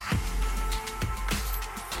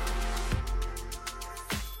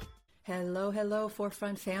Hello, hello,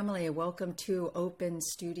 Forefront family. Welcome to Open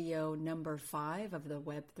Studio number 5 of the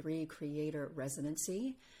Web3 Creator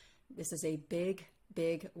Residency. This is a big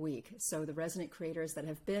week. So the resident creators that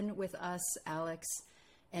have been with us, Alex,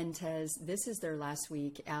 Entez, this is their last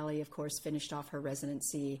week. Ali, of course, finished off her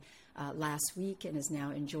residency last week and is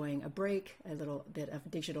now enjoying a break, a little bit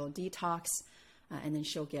of digital detox. And then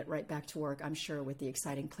she'll get right back to work, I'm sure, with the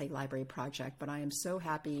exciting Play Library project. But I am so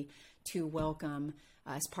happy to welcome,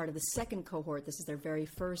 as part of the second cohort, this is their very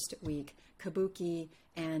first week, Kabuki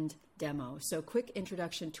and Demo. So quick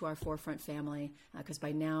introduction to our Forefront family, because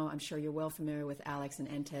by now I'm sure you're well familiar with Alex and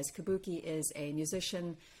Entez. Kabuki is a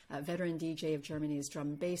musician, veteran DJ of Germany's drum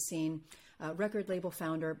and bass scene, record label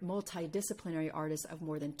founder, multidisciplinary artist of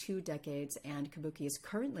more than 2 decades, and Kabuki is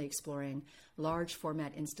currently exploring large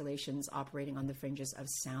format installations operating on the fringes of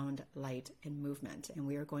sound, light, and movement. And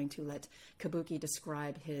we are going to let Kabuki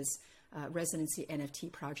describe his residency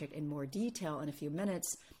NFT project in more detail in a few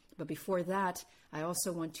minutes. But before that, I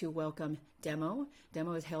also want to welcome Demo.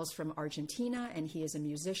 Demo hails from Argentina, and he is a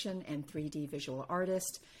musician and 3D visual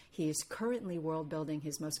artist. He is currently world building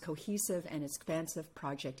his most cohesive and expansive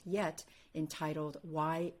project yet, entitled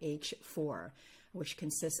YH4, which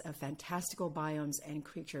consists of fantastical biomes and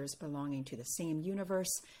creatures belonging to the same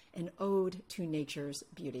universe, an ode to nature's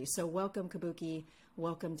beauty. So welcome, Kabuki.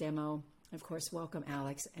 Welcome, Demo. Of course, welcome,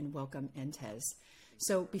 Alex, and welcome, Entez.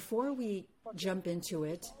 So before we jump into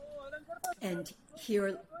it and hear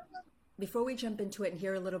a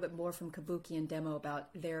little bit more from Kabuki and Demo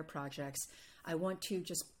about their projects, I want to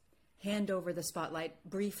just hand over the spotlight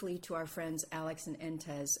briefly to our friends Alex and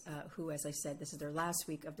Entez, who, as I said, this is their last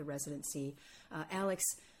week of the residency. Alex,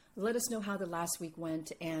 let us know how the last week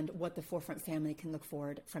went and what the Forefront family can look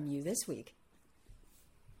forward from you this week.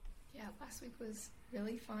 Yeah, last week was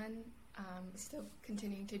really fun. Still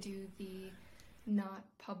continuing to do the not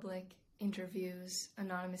public interviews,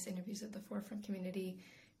 anonymous interviews of the Forefront community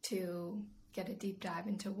to get a deep dive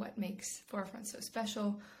into what makes Forefront so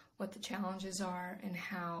special, what the challenges are, and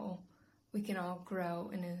how we can all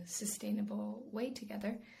grow in a sustainable way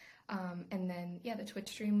together. And then, the Twitch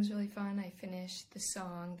stream was really fun. I finished the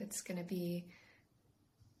song that's going to be,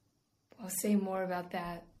 I'll say more about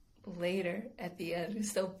that later at the end. We're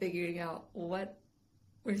still figuring out what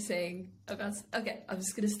we're saying about. Okay, I'm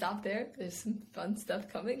just going to stop there. There's some fun stuff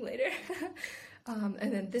coming later.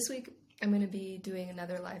 And then this week, I'm going to be doing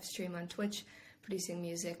another live stream on Twitch, producing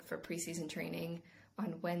music for preseason training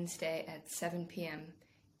on Wednesday at 7 p.m.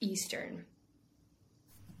 Eastern.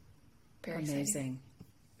 Very exciting.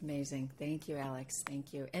 Amazing. Thank you, Alex.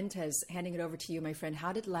 Thank you. Entez, handing it over to you, my friend.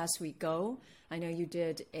 How did last week go? I know you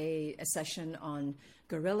did a session on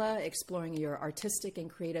Gorilla, exploring your artistic and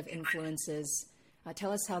creative influences.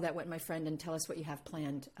 Tell us how that went, my friend, and tell us what you have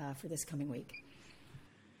planned for this coming week.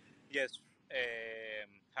 Yes.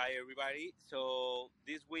 Hi, everybody. So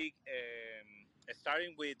this week,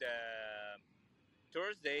 starting with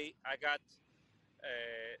Thursday, I got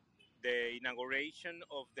the inauguration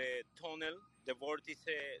of the tunnel, the vortice,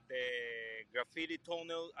 the graffiti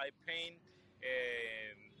tunnel I paint,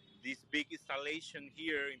 this big installation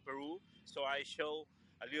here in Peru. So I show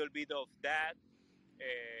a little bit of that.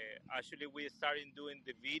 Actually, we started doing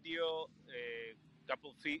the video a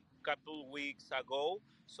couple weeks ago.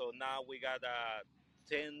 So now we got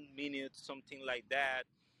 10 minutes, something like that,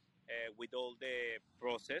 with all the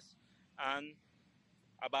process. And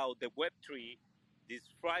about the Web3, this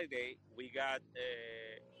Friday, we got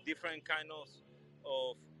different kinds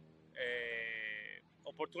of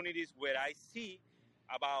opportunities where I see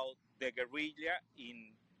about the guerrilla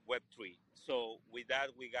in Web3. So with that,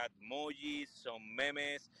 we got emojis, some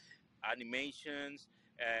memes, animations.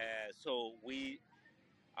 So we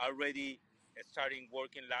already starting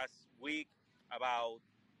working last week about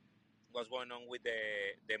what's going on with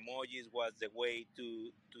the emojis, what's the way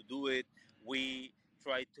to do it. We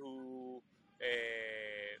try to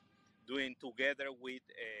doing together with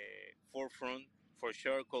Forefront for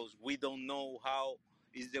sure, because we don't know how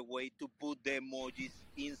is the way to put the emojis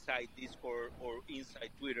inside Discord or inside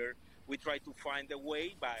Twitter. We try to find a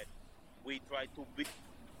way, but we try to build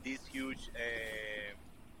this huge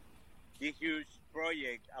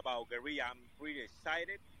project about Guerrilla. I'm pretty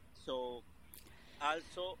excited. So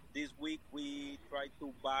also this week we try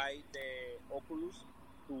to buy the Oculus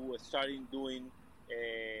to starting doing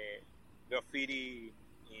graffiti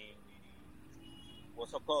in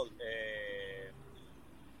what's it called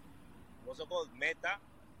Meta,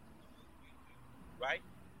 right?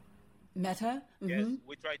 Meta? Mm-hmm. Yes,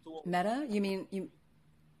 we try to Meta? You mean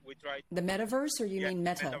we try the metaverse, or you mean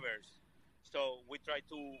Meta? Metaverse. So we try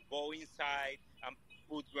to go inside and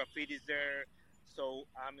put graffitis there. So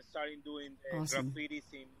I'm starting doing Awesome. graffitis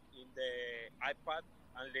in the iPad,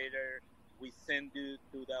 and later we send it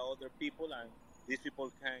to the other people, and these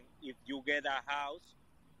people can, if you get a house,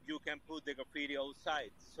 you can put the graffiti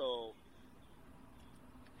outside. So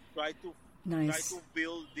try to Nice.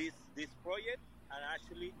 build this project, and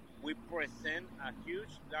actually we present a huge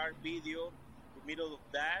large video in the middle of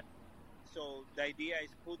that. So the idea is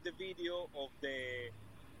put the video of the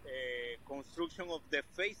construction of the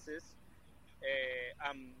faces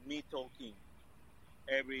and me talking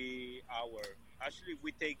every hour. Actually,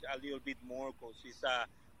 we take a little bit more because it's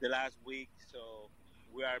the last week, so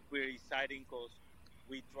we are pretty exciting because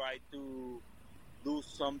we try to do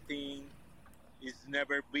something it's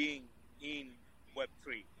never been in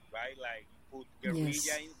Web3, right? Like put guerrilla Yes.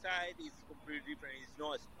 inside, it's completely different. It's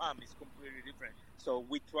not spam, it's completely different. So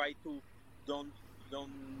we try to don't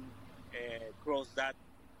cross that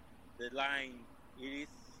the line. It is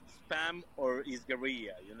spam or is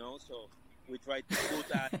guerrilla, you know. So we try to put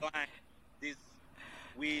a line. This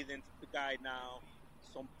we identify now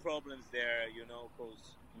some problems there, you know, because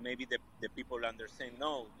maybe the people understand.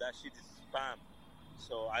 No, that shit is spam,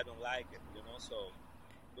 so I don't like it, you know. So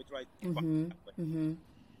we try to find Mm-hmm. that way. Mm-hmm.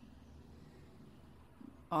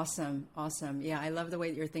 Awesome. Awesome. Yeah, I love the way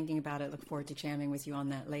that you're thinking about it. Look forward to jamming with you on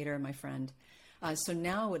that later, my friend. So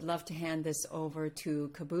now I would love to hand this over to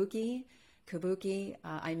Kabuki. Kabuki,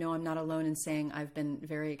 I know I'm not alone in saying I've been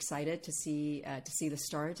very excited to see the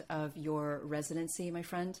start of your residency, my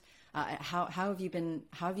friend. How have you been?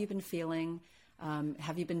 How have you been feeling?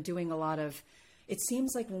 Have you been doing a lot of? It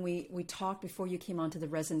seems like when we talked before you came onto the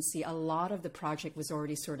residency, a lot of the project was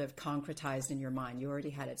already sort of concretized in your mind. You already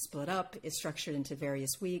had it split up, it's structured into various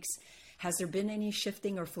weeks. Has there been any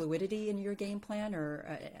shifting or fluidity in your game plan,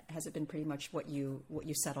 or has it been pretty much what you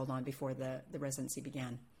settled on before the residency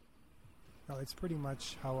began? No, it's pretty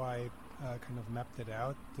much how I kind of mapped it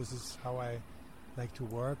out. This is how I like to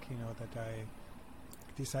work, that I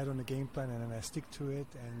decide on a game plan and then I stick to it.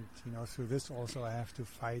 And, through this also I have to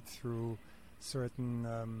fight through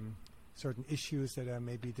certain issues that I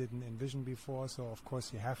maybe didn't envision before. So, of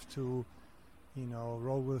course, you have to,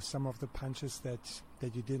 roll with some of the punches that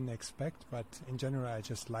you didn't expect. But in general, I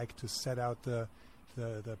just like to set out the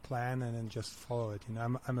plan and then just follow it.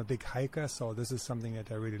 I'm a big hiker, so this is something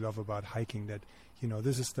that I really love about hiking, that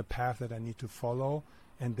this is the path that I need to follow,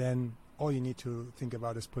 and then all you need to think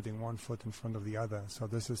about is putting one foot in front of the other. So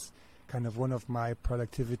this is kind of one of my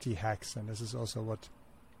productivity hacks, and this is also what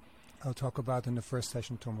I'll talk about in the first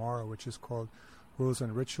session tomorrow, which is called Rules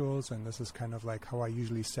and Rituals, and this is kind of like how I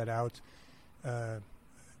usually set out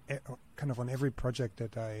kind of on every project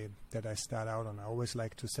that I start out on. I always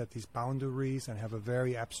like to set these boundaries and have a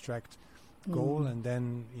very abstract goal, and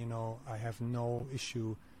then I have no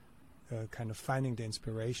issue kind of finding the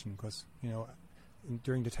inspiration, because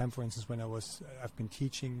during the time, for instance, when I've been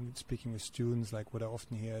teaching, speaking with students, like what I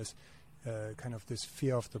often hear is kind of this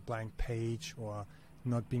fear of the blank page or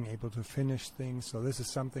not being able to finish things. So this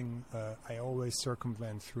is something I always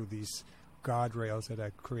circumvent through these guardrails that I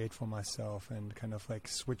create for myself, and kind of like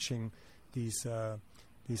switching these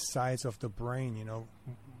sides of the brain.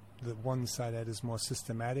 The one side that is more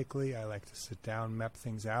systematically, I like to sit down, map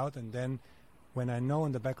things out, and then when I know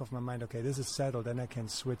in the back of my mind, okay, this is settled, then I can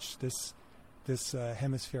switch this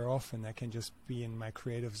hemisphere off, and I can just be in my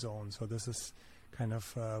creative zone. So this is kind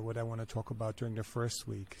of what I want to talk about during the first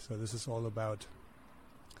week. So this is all about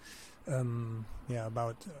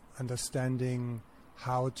about understanding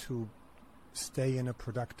how to stay in a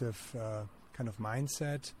productive kind of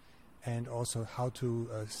mindset, and also how to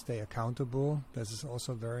stay accountable. This is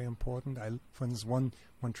also very important. For instance,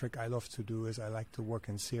 one trick I love to do is I like to work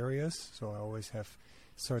in series. So I always have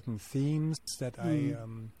certain themes that I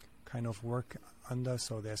kind of work under.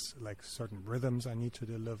 So there's like certain rhythms I need to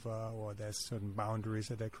deliver, or there's certain boundaries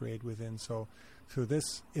that I create within. So through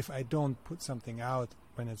this, if I don't put something out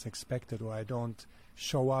when it's expected, or I don't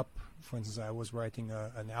show up, for instance, I was writing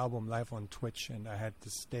an album live on Twitch, and I had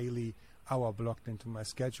this daily hour blocked into my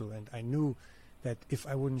schedule, and I knew that if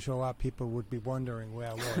I wouldn't show up, people would be wondering where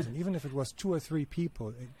I was. And even if it was 2 or 3 people,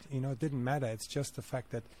 it didn't matter. It's just the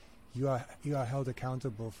fact that you are held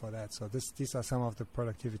accountable for that. So these are some of the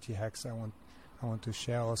productivity hacks I want to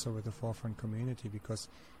share also with the Forefront community, because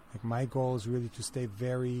like my goal is really to stay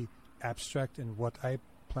very abstract in what I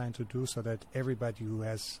plan to do, so that everybody who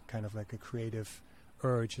has kind of like a creative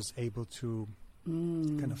urge is able to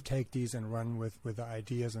kind of take these and run with the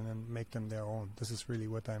ideas and then make them their own. This is really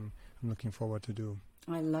what I'm looking forward to do.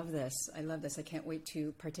 I love this. I can't wait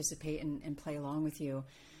to participate and play along with you.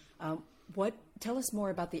 Tell us more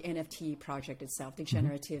about the NFT project itself, the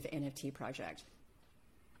generative NFT project.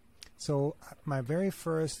 So my very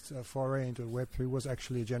first foray into Web3 was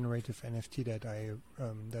actually a generative NFT that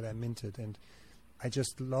I minted, and I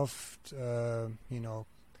just loved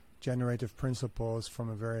generative principles from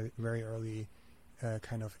a very, very early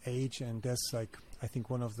kind of age, and that's like, I think,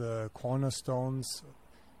 one of the cornerstones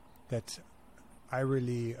that I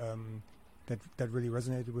really that really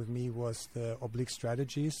resonated with me was the oblique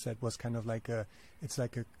strategies. That was kind of like a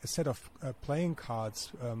set of playing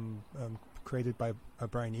cards created by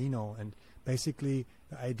Brian Eno, and basically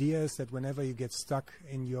the idea is that whenever you get stuck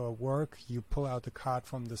in your work, you pull out a card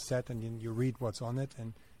from the set and then you read what's on it,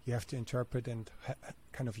 and you have to interpret and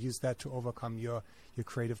kind of use that to overcome your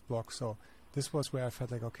creative block. So this was where I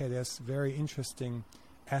felt like, okay, there's very interesting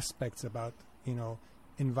aspects about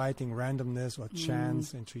inviting randomness or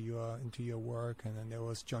chance into your work. And then there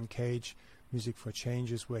was John Cage, Music for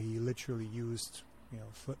Changes, where he literally used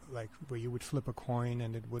where you would flip a coin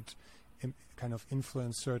and it would kind of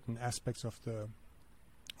influence certain aspects of the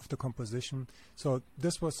composition. So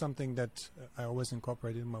this was something that I always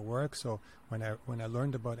incorporated in my work. So when I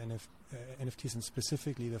learned about NFTs, and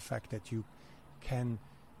specifically the fact that you can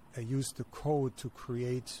use the code to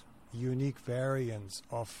create unique variants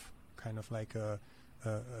of kind of like a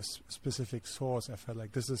specific source, I felt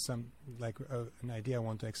like this is an idea I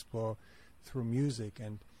want to explore through music.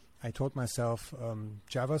 And I taught myself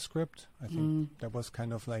JavaScript. I think that was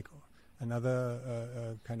kind of like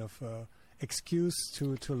another excuse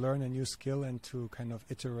to learn a new skill and to kind of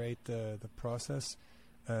iterate the process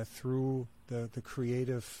through the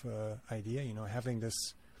creative idea, having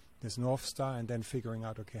this North Star and then figuring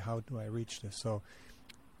out, okay, how do I reach this? So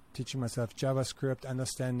teaching myself JavaScript,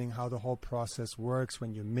 understanding how the whole process works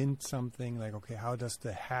when you mint something, like, okay, how does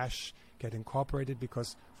the hash get incorporated?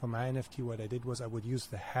 Because for my NFT, what I did was I would use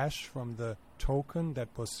the hash from the token that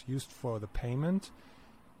was used for the payment,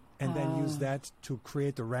 and then use that to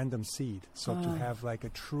create a random seed. So to have like a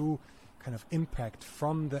true kind of impact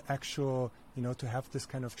from the actual, to have this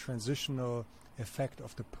kind of transitional effect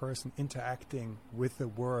of the person interacting with the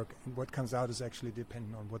work, and what comes out is actually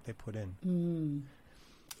dependent on what they put in.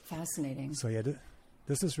 Fascinating. So yeah,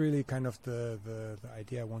 this is really kind of the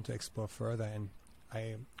idea I want to explore further, and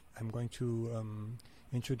I'm going to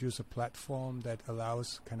introduce a platform that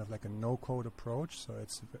allows kind of like a no-code approach. So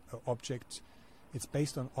it's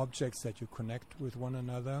based on objects that you connect with one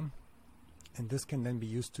another, and this can then be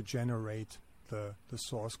used to generate the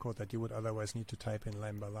source code that you would otherwise need to type in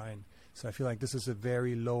line by line. So I feel like this is a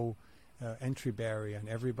very low entry barrier, and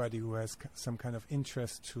everybody who has some kind of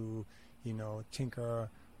interest to tinker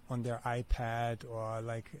on their iPad, or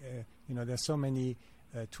there's so many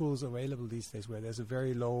tools available these days where there's a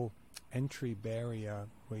very low entry barrier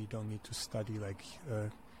where you don't need to study like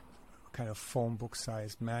kind of phone book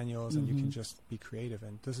sized manuals, and you can just be creative.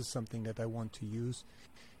 And this is something that I want to use,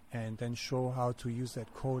 and then show how to use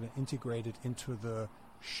that code and integrate it into the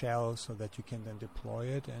shell so that you can then deploy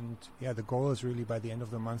it. And yeah, the goal is really by the end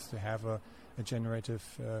of the month to have a generative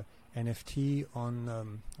NFT on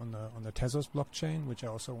the Tezos blockchain, which I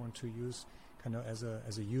also want to use kind of as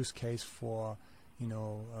a use case for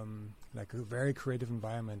like a very creative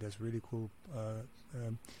environment. There's really cool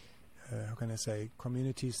how can I say,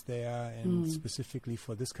 communities there, and specifically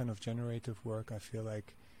for this kind of generative work, I feel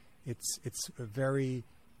like it's very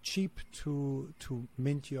cheap to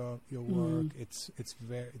mint your work. It's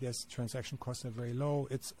very, there's transaction costs are very low.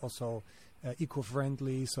 It's also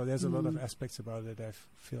eco-friendly. So there's a lot of aspects about it. I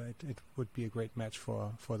feel like it would be a great match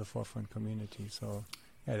for the Forefront community. So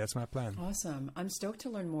yeah, that's my plan. Awesome. I'm stoked to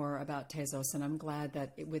learn more about Tezos, and I'm glad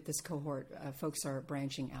that with this cohort, folks are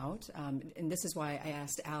branching out. And this is why I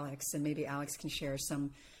asked Alex, and maybe Alex can share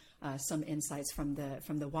some insights from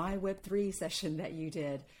the Why Web3 session that you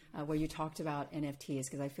did, where you talked about NFTs,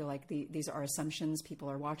 because I feel like these are assumptions people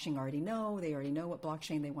are watching already know. They already know what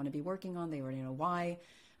blockchain they want to be working on. They already know why,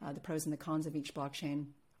 the pros and the cons of each blockchain.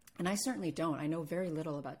 And I certainly don't. I know very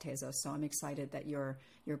little about Tezos, so I'm excited that you're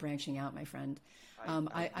branching out, my friend.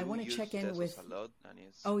 I want to check in with. A lot, and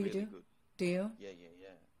it's you really do? Good. Do you? Yeah.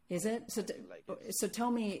 Is it? So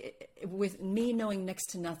tell me, with me knowing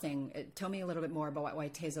next to nothing, tell me a little bit more about why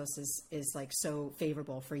Tezos is like so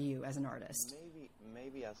favorable for you as an artist.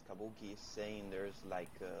 Maybe as Kabuki is saying, there's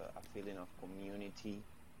like a feeling of community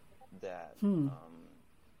that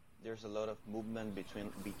there's a lot of movement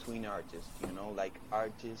between artists. Like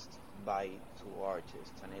artists buy to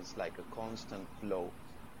artists, and it's like a constant flow.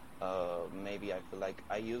 Maybe I feel like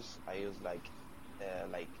I use like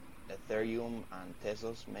Ethereum and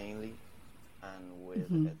Tezos mainly, and with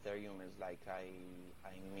Ethereum is like I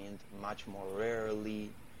mint much more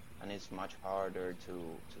rarely, and it's much harder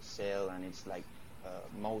to sell, and it's like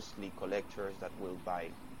mostly collectors that will buy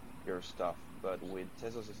your stuff. But with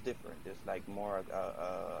Tezos, it's different. It's like more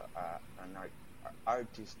an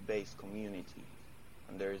artist-based community,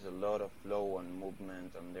 and there is a lot of flow and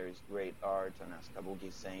movement, and there is great art. And as Kabuki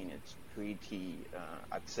is saying, it's pretty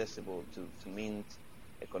accessible to mint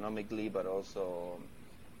economically, but also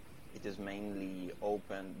it is mainly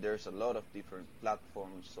open. There's a lot of different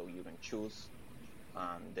platforms, so you can choose,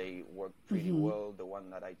 and they work pretty well. The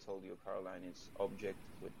one that I told you, Caroline, is Object,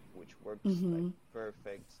 which works like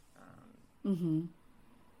perfect.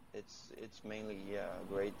 It's mainly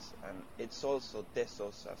great, and it's also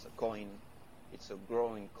Tesos as a coin. It's a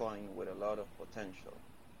growing coin with a lot of potential.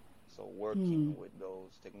 So working with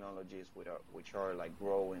those technologies which are like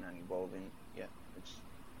growing and evolving, it's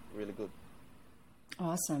really good.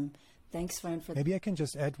 Awesome. Thanks, Fran. Maybe I can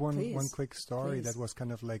just add one quick story Please. that was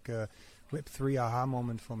kind of like a Web3 aha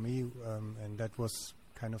moment for me, and that was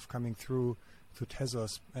kind of coming through to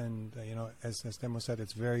Tezos. And as Demo said,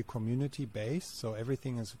 it's very community based, so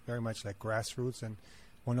everything is very much like grassroots. And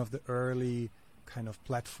one of the early kind of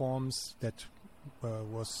platforms that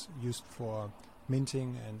was used for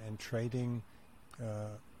minting and trading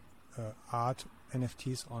art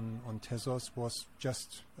NFTs on Tezos was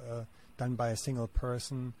just done by a single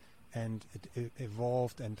person, and it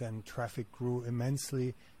evolved, and then traffic grew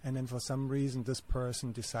immensely, and then for some reason this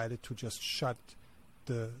person decided to just shut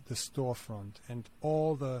the storefront, and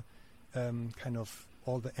all the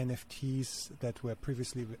all the NFTs that were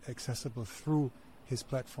previously accessible through his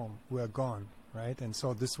platform were gone, right? And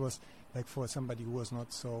so this was like, for somebody who was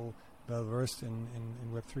not so well versed in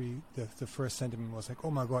Web3, the first sentiment was like,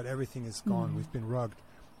 oh my God, everything is gone, we've been rugged.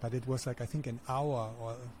 But it was like, I think an hour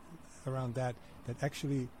or around that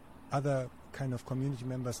actually other kind of community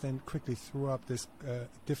members then quickly threw up this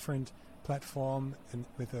different platform and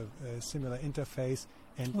with a similar interface,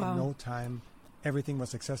 and in no time everything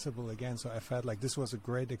was accessible again. So I felt like this was a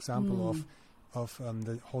great example of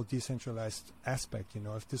the whole decentralized aspect.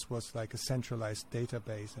 If this was like a centralized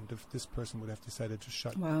database, and if this person would have decided to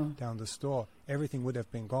shut down the store, everything would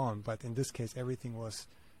have been gone. But in this case, everything was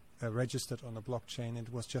registered on a blockchain, and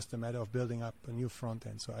it was just a matter of building up a new front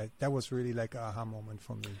end. So that was really like an aha moment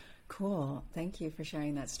for me. Cool. Thank you for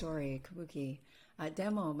sharing that story, Kabuki.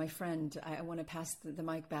 Demo, my friend, I want to pass the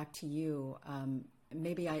mic back to you.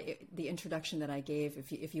 Maybe the introduction that I gave,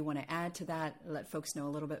 if you want to add to that, let folks know a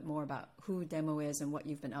little bit more about who Demo is and what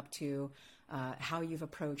you've been up to, how you've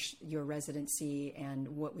approached your residency, and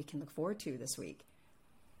what we can look forward to this week.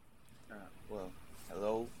 Well,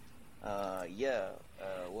 hello.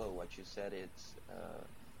 Well, what you said, it's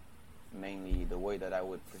mainly the way that I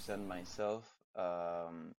would present myself.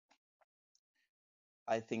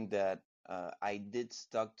 I think that I did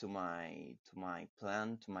stuck to my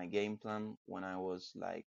plan, to my game plan, when I was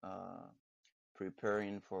like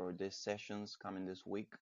preparing for these sessions coming this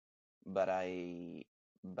week. But in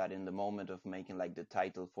the moment of making like the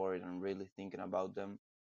title for it and really thinking about them,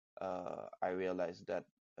 I realized that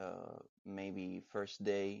maybe first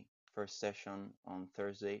session on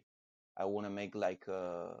Thursday, I want to make like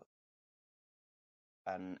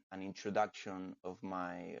an introduction of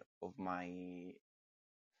my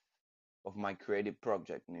creative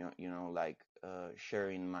project, like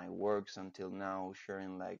sharing my works until now,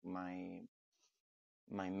 sharing like my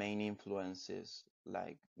main influences,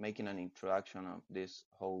 like making an introduction of this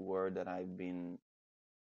whole world that I've been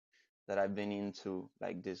into,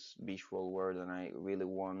 like this visual world, and I really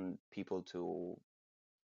want people to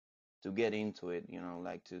get into it,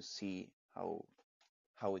 like to see how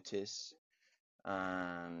it is.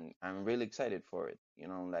 And I'm really excited for it,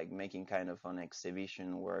 like making kind of an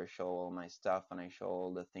exhibition where I show all my stuff and I show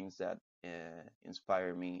all the things that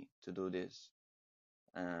inspire me to do this.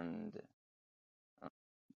 And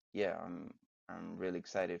I'm really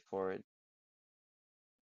excited for it.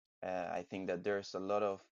 I think that there's a lot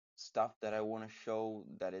of stuff that I want to show,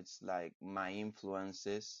 that it's like my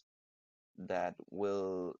influences that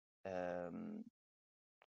will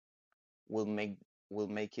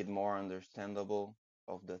make it more understandable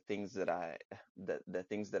of the things that the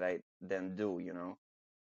things that I then do,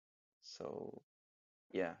 So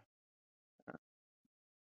yeah.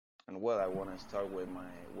 And well, I want to start with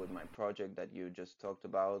my project that you just talked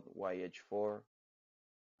about, YH4,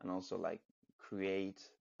 and also like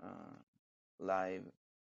create live,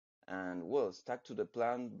 and well, stuck to the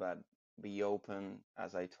plan, but be open,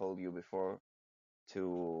 as I told you before,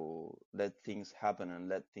 to let things happen and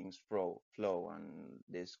let things flow, and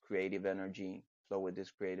this creative energy flow with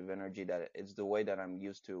this creative energy, that it's the way that I'm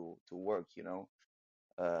used to work,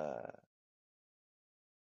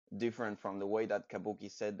 different from the way that Kabuki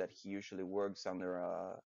said that he usually works under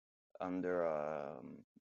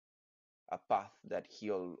a path that he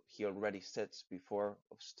already sets before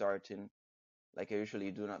of starting. Like I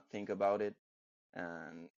usually do not think about it,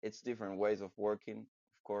 and it's different ways of working,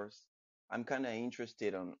 of course. I'm kind of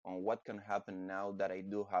interested on what can happen now that I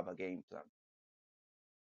do have a game plan.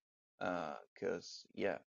 Because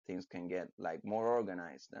yeah, things can get like more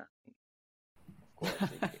organized now. Of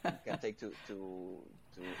course, it can take to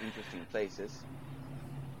interesting places.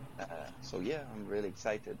 So yeah, I'm really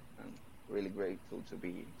excited and really grateful to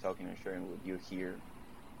be talking and sharing with you here.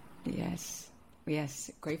 Yes,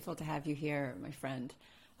 grateful to have you here, my friend.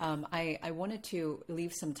 I wanted to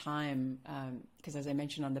leave some time because, as I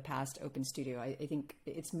mentioned on the past Open Studio, I think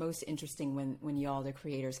it's most interesting when y'all, the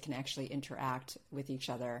creators, can actually interact with each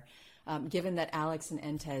other. Given that Alex and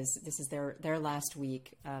Entez, this is their last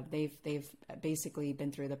week, they've basically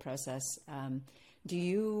been through the process. Do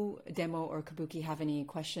you, Demo or Kabuki, have any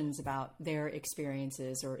questions about their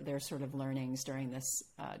experiences or their sort of learnings during this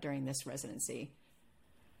residency?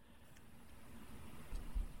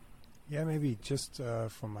 Yeah, maybe just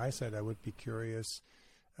from my side, I would be curious,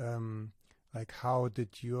 like how did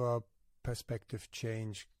your perspective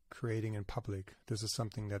change creating in public? This is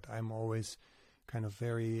something that I'm always kind of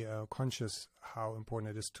very conscious how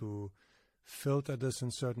important it is to filter this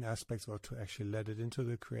in certain aspects or to actually let it into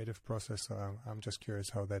the creative process. So I'm just curious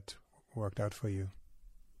how that worked out for you.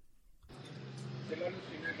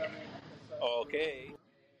 Okay.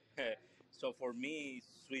 So for me, it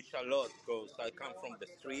switched a lot because I come from the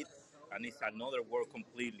street and it's another world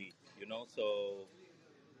completely, you know. So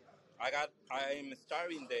I'm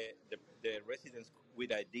starting the residence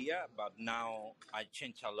with idea, but now I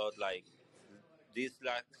change a lot. Like these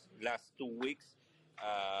last 2 weeks,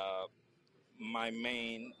 uh, my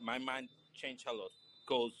mind changed a lot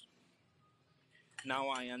because now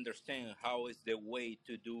I understand how is the way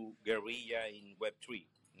to do guerrilla in Web3.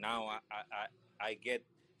 Now I get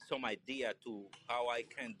some idea to how I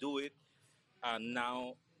can do it, and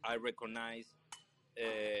now I recognize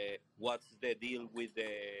what's the deal with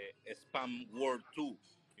the spam world too.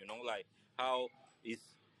 You know, like how is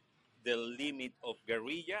the limit of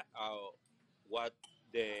guerrilla, what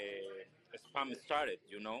the spam started.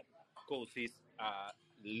 You know, because it's a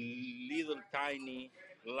little tiny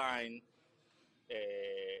line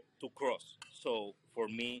to cross. So for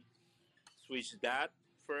me, switch that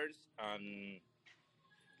first, and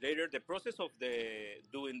later the process of the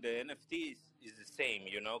doing the NFTs is the same,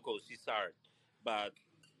 you know, because it's art. But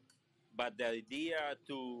the idea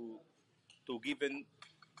to give in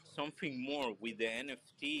something more with the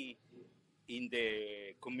NFT in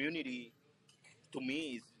the community to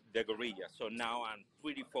me is the guerrilla. So now I'm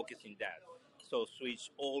pretty focused in that. So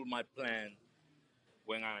switch all my plan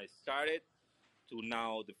when I started to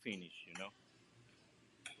now the finish, you know.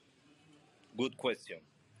 Good question.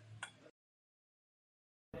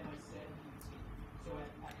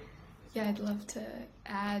 Yeah, I'd love to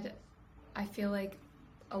add, I feel like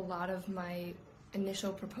a lot of my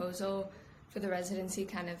initial proposal for the residency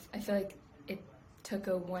I feel like it took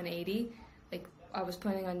a 180. Like, I was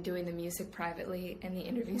planning on doing the music privately and the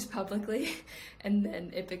interviews publicly, and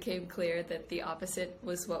then it became clear that the opposite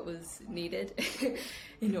was what was needed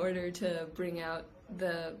in order to bring out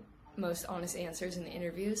the most honest answers in the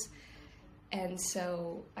interviews. And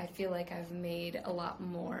so I feel like I've made a lot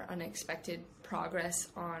more unexpected progress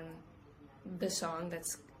on the song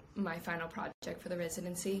that's my final project for the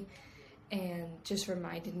residency, and just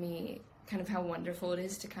reminded me kind of how wonderful it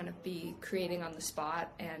is to kind of be creating on the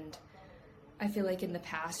spot. And I feel like in the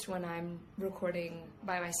past, when I'm recording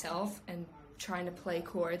by myself and trying to play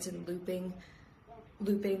chords and looping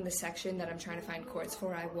the section that I'm trying to find chords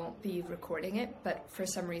for, I won't be recording it. But for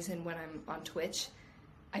some reason, when I'm on Twitch,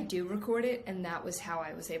 I do record it, and that was how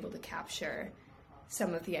I was able to capture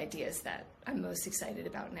some of the ideas that I'm most excited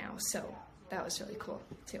about now. So that was really cool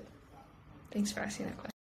too. Thanks for asking that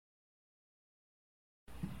question.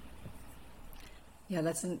 Yeah,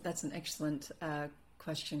 that's an excellent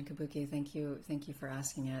question, Kabuki. Thank you for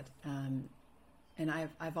asking it. And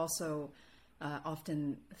I've also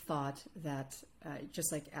often thought that,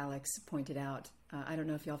 just like Alex pointed out, I don't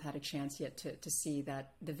know if y'all have had a chance yet to see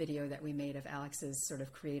the video that we made of Alex's sort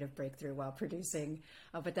of creative breakthrough while producing,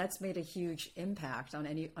 but that's made a huge impact on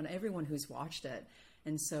everyone who's watched it.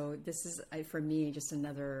 And so this is, for me, just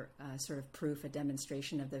another sort of proof, a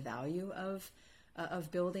demonstration of the value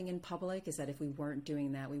of building in public, is that if we weren't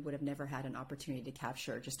doing that, we would have never had an opportunity to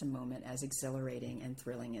capture just a moment as exhilarating and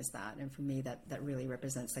thrilling as that. And for me, that really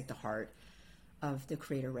represents like the heart of the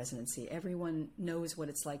creator residency. Everyone knows what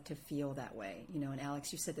it's like to feel that way, you know. And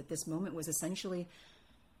Alex, you said that this moment was essentially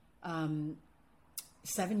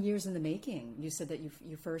 7 years in the making. You said that you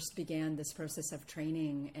first began this process of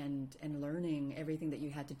training and learning everything that you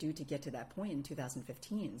had to do to get to that point in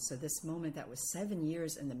 2015. So this moment that was 7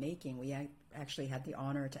 years in the making, we actually had the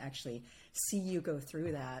honor to actually see you go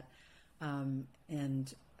through that.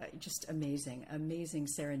 And just amazing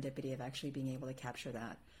serendipity of actually being able to capture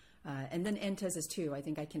that. And then Entez's too. I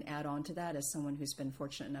think I can add on to that as someone who's been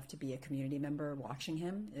fortunate enough to be a community member watching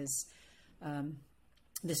him is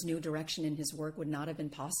this new direction in his work would not have been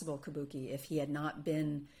possible, Kabuki, if he had not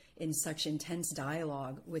been in such intense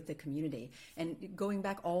dialogue with the community. And going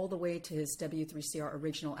back all the way to his W3CR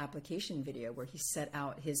original application video where he set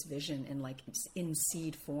out his vision in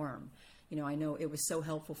seed form. You know, I know it was so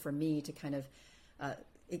helpful for me to kind of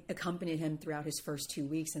accompany him throughout his first 2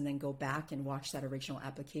 weeks and then go back and watch that original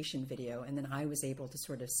application video. And then I was able to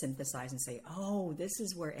sort of synthesize and say, oh, this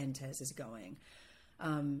is where Entez is going.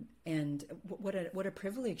 And what a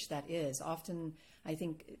privilege that is. Often, I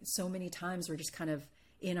think so many times we're just kind of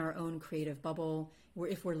in our own creative bubble.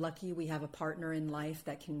 If we're lucky, we have a partner in life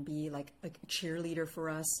that can be like a cheerleader for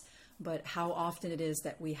us. But how often it is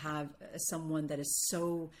that we have someone that is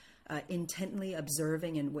so intently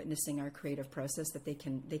observing and witnessing our creative process that they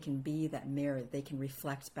can be that mirror. They can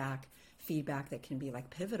reflect back feedback that can be like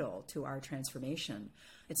pivotal to our transformation.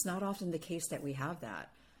 It's not often the case that we have that.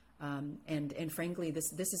 And frankly,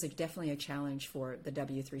 this is definitely a challenge for the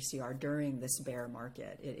W3CR during this bear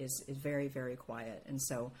market. It is very, very quiet. And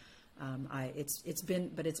so it's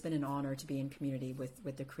been an honor to be in community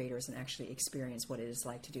with the creators and actually experience what it is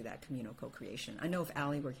like to do that communal co-creation. I know if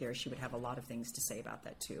Allie were here, she would have a lot of things to say about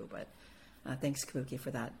that too, but thanks, Kabuki,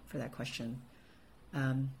 for that question.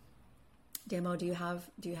 Demo, do you have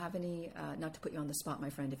any, not to put you on the spot, my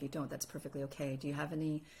friend, if you don't, that's perfectly okay. Do you have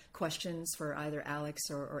any questions for either Alex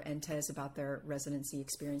or Entez about their residency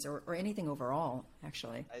experience or anything overall,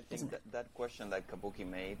 actually? I think that question that Kabuki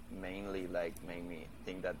made mainly made me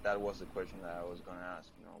think that was the question that I was going to ask,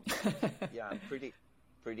 you know. Yeah, I'm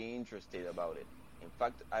pretty interested about it. In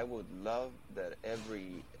fact, I would love that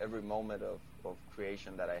every moment of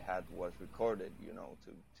creation that I had was recorded, you know,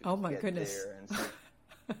 to oh my get goodness. there and see.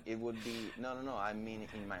 It would be no. I mean,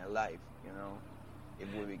 in my life, you know, it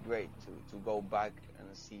would be great to go back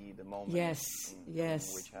and see the moment. in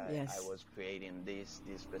which I was creating this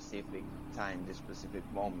specific time, this specific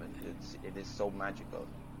moment. It is so magical.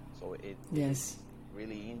 So it is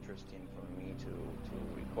really interesting for me to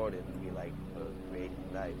record it and be like creating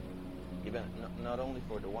live. Even not only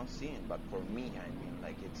for the one scene, but for me. I mean,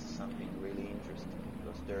 like it's something really interesting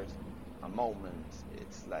because there's a moment.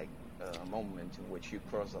 It's like a moment in which you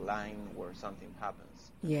cross a line where something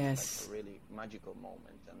happens. Yes. It's like a really magical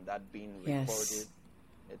moment, and that being recorded,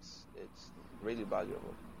 it's really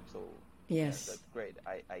valuable. So yes, that's great.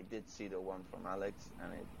 I did see the one from Alex,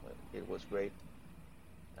 and it was great.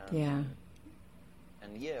 Yeah.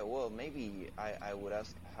 And yeah, well, maybe I would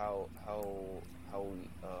ask how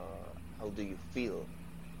do you feel?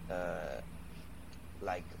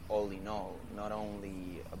 Like all in all, not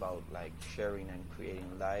only about like sharing and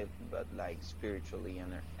creating live, but like spiritually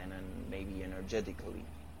and then maybe energetically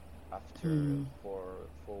after 4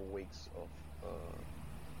 weeks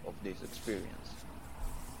of this experience.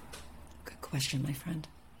 Good question, my friend.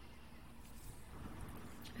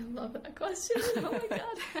 I love that question. Oh my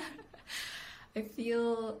god. I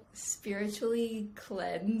feel spiritually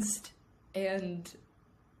cleansed, and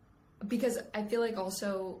because I feel like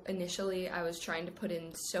also initially I was trying to put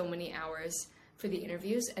in so many hours for the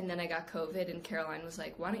interviews, and then I got COVID and Caroline was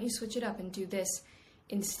like, why don't you switch it up and do this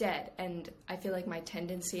instead? And I feel like my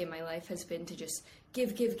tendency in my life has been to just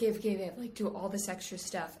give, like do all this extra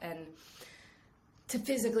stuff, and to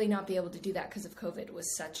physically not be able to do that because of COVID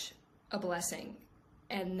was such a blessing.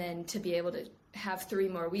 And then to be able to have 3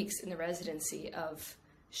 more weeks in the residency of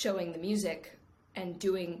showing the music and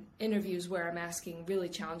doing interviews where I'm asking really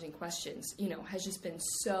challenging questions, you know, has just been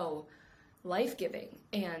so life-giving.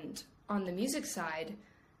 And on the music side,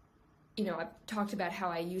 you know, I've talked about how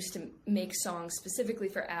I used to make songs specifically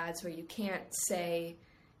for ads where you can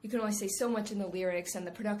only say so much in the lyrics and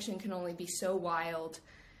the production can only be so wild.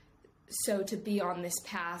 So to be on this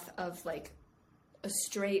path of like a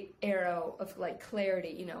straight arrow of like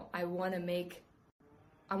clarity, you know, I want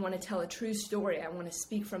to tell a true story. I want to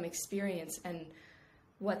speak from experience and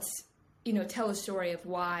tell a story of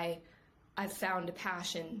why I've found a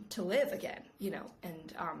passion to live again, you know.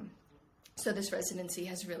 And so this residency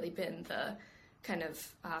has really been the kind of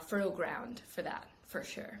fertile ground for that, for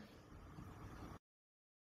sure.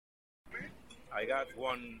 I got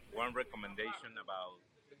one recommendation about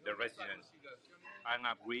the residency. I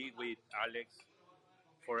agree with Alex.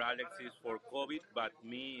 For Alex is for COVID, but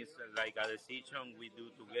me is like a decision we do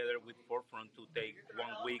together with Forefront to take 1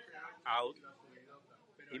 week out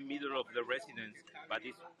in middle of the residence. But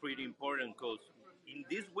it's pretty important because in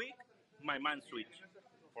this week my mind switch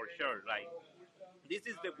for sure. Like this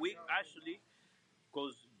is the week actually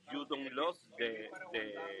because you don't lose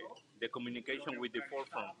the communication with the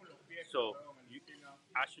Forefront. So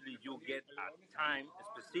you get a time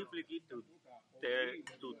specifically to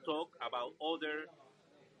talk about other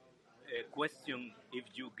question if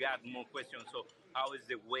you got more questions. So how is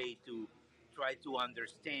the way to try to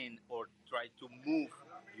understand or try to move,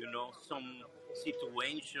 some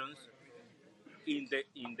situations in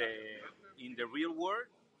the real world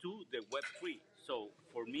to the Web3. So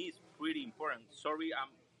for me, it's pretty important. Sorry, I'm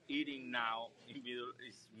eating now.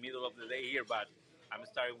 It's middle of the day here, but I'm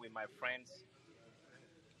starting with my friends.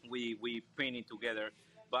 We painting together,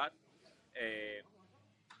 but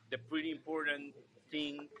the pretty important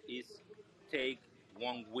thing is take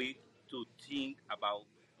 1 week to think about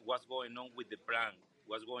what's going on with the plan,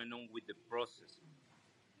 what's going on with the process,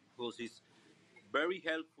 because it's very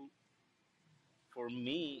helpful for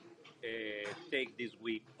me take this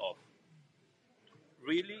week off.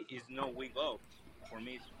 Really, it's no week off. For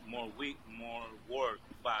me, it's more work,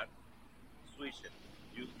 but switch it.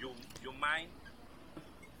 You mind?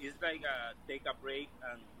 It's like take a break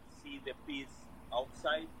and see the piece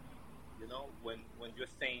outside. When you're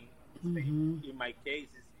staying. In my case,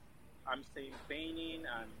 I'm staying painting,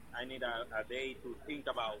 and I need a day to think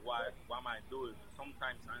about what am I doing.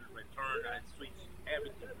 Sometimes I return and switch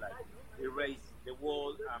everything, like erase the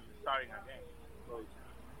wall and starting again. So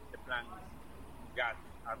the plan is got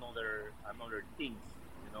another things,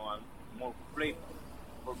 and more flavor.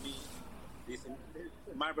 For me, this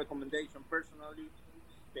is my recommendation personally.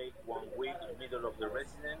 Take 1 week in the middle of the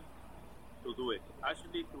residence to do it.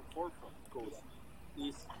 Actually, to Forefront, because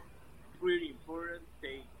it's pretty important.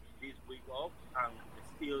 Take this week off and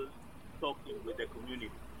still talking with the community.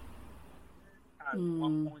 And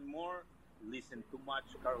one point more, listen too much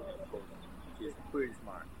Caroline Coast. She's pretty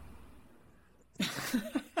smart.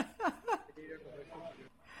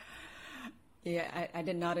 Yeah, I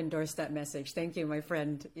did not endorse that message. Thank you, my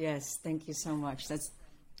friend. Yes, thank you so much. That's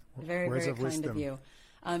very, Words very of kind wisdom. of you.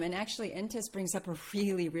 And actually, Entes brings up a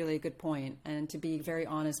really, really good point. And to be very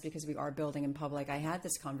honest, because we are building in public, I had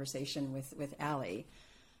this conversation with Ali.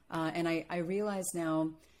 And I realize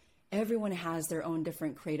now everyone has their own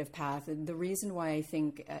different creative path. And the reason why I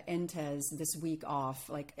think Entes, this week off,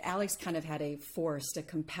 like Alex kind of had a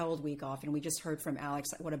compelled week off. And we just heard from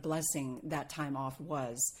Alex what a blessing that time off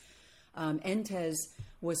was. Entes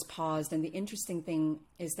was paused. And the interesting thing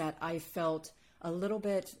is that I felt a little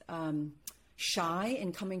bit shy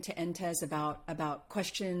in coming to Entes about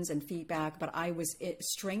questions and feedback, but I was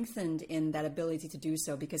strengthened in that ability to do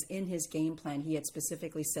so because in his game plan, he had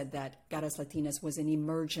specifically said that Caras Latinas was an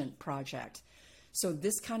emergent project. So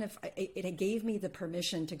this kind of, it gave me the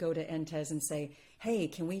permission to go to Entes and say, hey,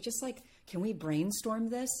 can we brainstorm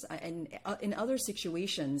this? And in other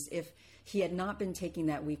situations, if he had not been taking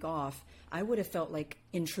that week off, I would have felt like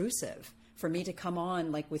intrusive. For me to come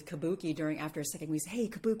on like with Kabuki after a second, we say, hey,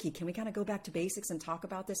 Kabuki, can we kind of go back to basics and talk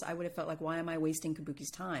about this? I would have felt like, why am I wasting Kabuki's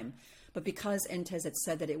time? But because Entes had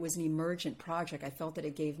said that it was an emergent project, I felt that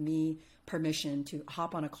it gave me permission to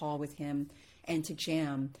hop on a call with him and to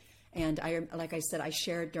jam. And like I said, I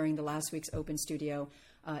shared during the last week's Open Studio,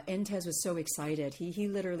 Entes was so excited. He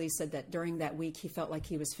literally said that during that week, he felt like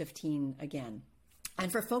he was 15 again.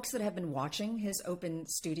 And for folks that have been watching his open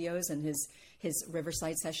studios and his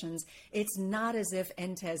Riverside sessions, it's not as if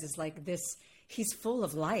Entes is like this. He's full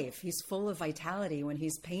of life. He's full of vitality. When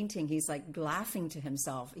he's painting, he's like laughing to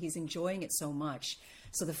himself. He's enjoying it so much.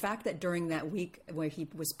 So the fact that during that week where he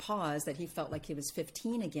was paused, that he felt like he was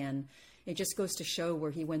 15 again, it just goes to show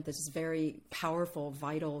where he went this very powerful,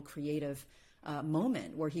 vital, creative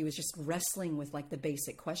moment where he was just wrestling with like the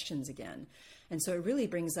basic questions again. And so it really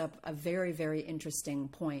brings up a very, very interesting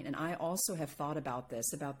point. And I also have thought about this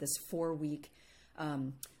 4-week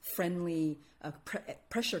friendly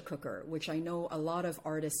pressure cooker, which I know a lot of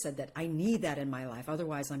artists said that I need that in my life.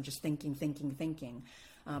 Otherwise, I'm just thinking.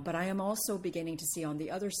 But I am also beginning to see on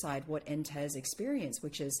the other side what Entes experienced,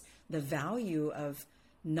 which is the value of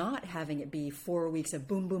not having it be 4 weeks of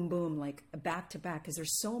boom, boom, boom, like back to back, because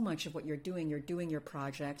there's so much of what you're doing your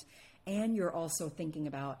project, and you're also thinking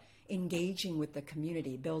about engaging with the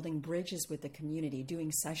community, building bridges with the community,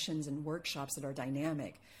 doing sessions and workshops that are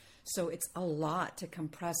dynamic. So it's a lot to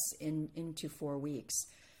compress into 4 weeks.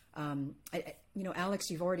 Alex,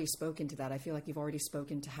 you've already spoken to that. I feel like you've already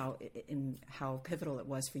spoken to how pivotal it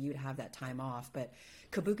was for you to have that time off. But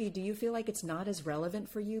Kabuki, do you feel like it's not as relevant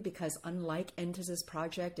for you because unlike Entes's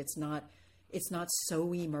project, it's not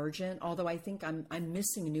so emergent? Although I think I'm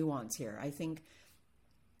missing nuance here. I think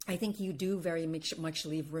you do very much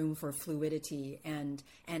leave room for fluidity and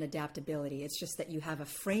adaptability. It's just that you have a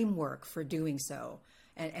framework for doing so.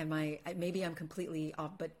 And maybe I'm completely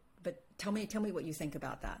off, but tell me what you think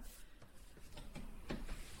about that.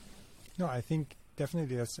 No, I think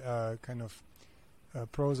definitely there's kind of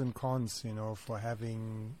pros and cons, for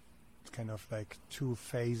having kind of like two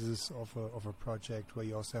phases of a project where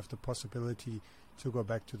you also have the possibility to go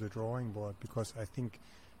back to the drawing board, because I think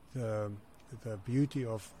the beauty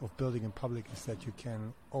of building in public is that you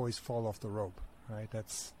can always fall off the rope, right?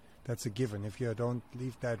 That's a given. If you don't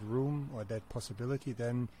leave that room or that possibility,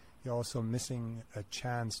 then you're also missing a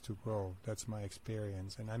chance to grow. That's my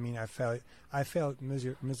experience. And I mean, I felt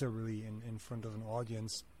miserably in front of an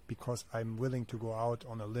audience because I'm willing to go out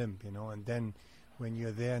on a limb, and then when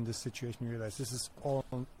you're there in this situation, you realize this is all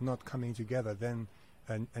not coming together. Then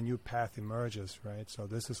a new path emerges, right? So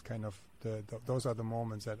this is kind of those are the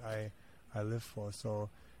moments that I live for. So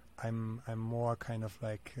I'm more kind of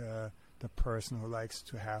like the person who likes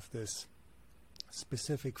to have this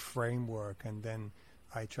specific framework, and then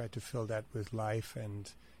I try to fill that with life.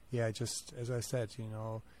 And just as I said,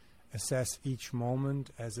 assess each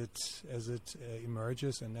moment as it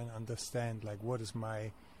emerges, and then understand like what is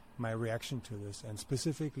my reaction to this, and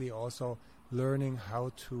specifically also learning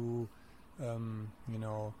how to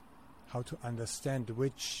understand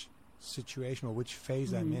which situation or which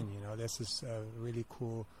phase I'm in. There's this really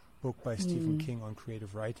cool book by Stephen King on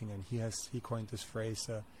creative writing, and he coined this phrase,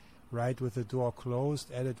 write with the door closed,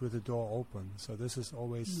 edit with the door open. So this is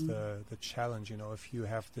always the challenge, if you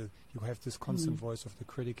have this constant voice of the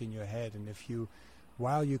critic in your head, and if you,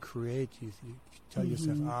 while you create, you tell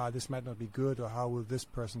yourself, this might not be good, or how will this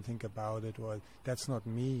person think about it, or that's not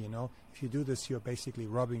me, If you do this, you're basically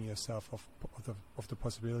robbing yourself of the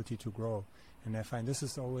possibility to grow. And I find this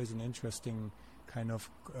is always an interesting kind of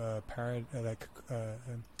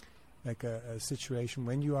like a situation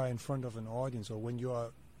when you are in front of an audience, or when you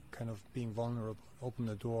are kind of being vulnerable, open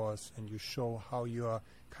the doors, and you show how you are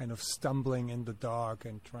kind of stumbling in the dark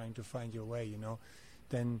and trying to find your way,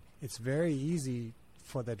 then it's very easy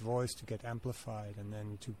for that voice to get amplified, and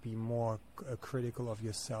then to be more critical of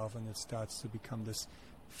yourself, and it starts to become this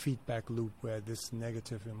feedback loop where this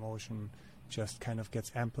negative emotion just kind of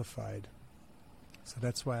gets amplified. So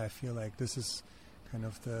that's why I feel like this is kind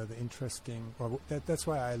of the interesting, or that's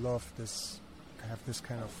why I love this, have this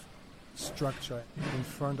kind of structure in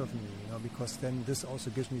front of me, because then this also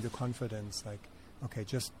gives me the confidence, like, okay,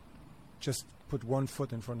 just put one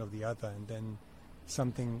foot in front of the other, and then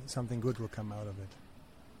something good will come out of it.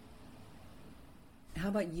 How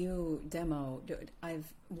about you, Demo?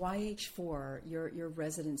 YH4, your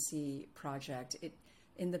residency project.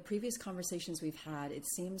 In the previous conversations we've had, it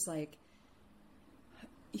seems like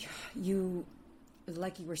you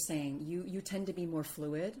were saying, you tend to be more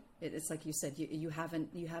fluid. It's like you said, you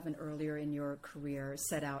haven't earlier in your career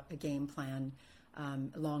set out a game plan,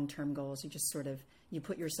 long-term goals. You just sort of, you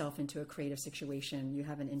put yourself into a creative situation. You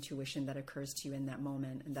have an intuition that occurs to you in that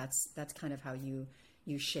moment, and that's kind of how you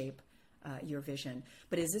shape your vision.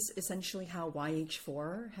 But is this essentially how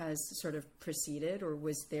YH4 has sort of proceeded, or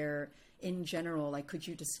was there, in general, like, would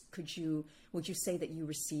you say that you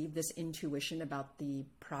received this intuition about the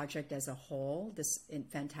project as a whole, this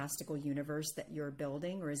fantastical universe that you're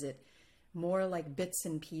building, or is it more like bits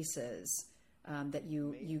and pieces that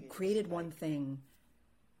you created one thing?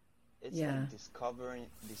 It's like discovering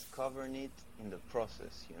it in the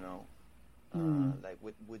process, like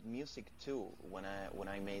with music too. When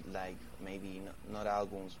I made, like, maybe not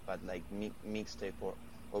albums, but like mixtape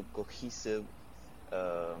or cohesive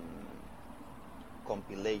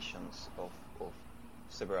compilations of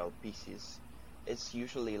several pieces, it's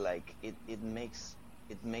usually like it makes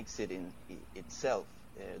it in itself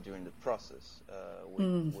during the process.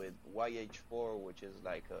 With YH4, which is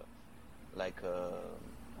like a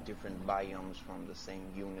different biomes from the same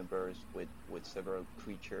universe with several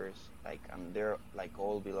creatures, and they're like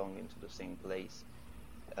all belonging to the same place.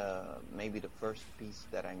 Maybe the first piece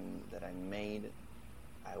that I made,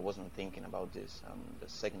 I wasn't thinking about this. The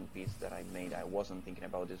second piece that I made, I wasn't thinking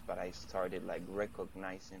about this, but I started like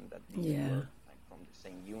recognizing that these were like from the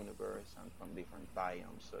same universe and from different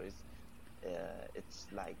biomes. So it's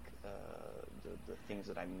like the things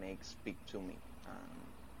that I make speak to me.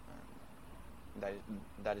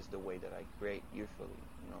 That is the way that I create usually.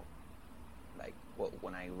 Like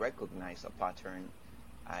when I recognize a pattern,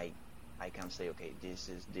 I can say, okay, this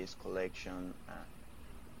is this collection,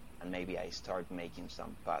 and maybe I start making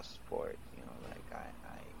some paths for it. You know, like I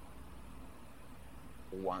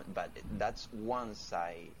want, but that's once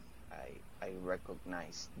I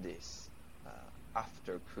recognize this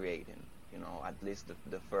after creating. You know, at least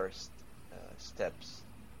the first steps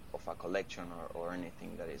of a collection or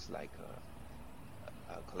anything that is like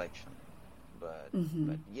a collection. But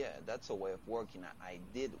yeah, that's a way of working. I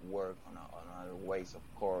did work on other ways, of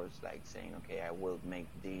course, like saying, okay, I will make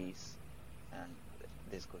this and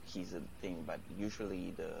this cohesive thing. But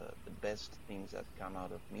usually the best things that come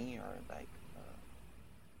out of me are like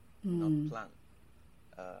not planned.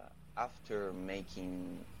 After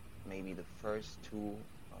making maybe the first two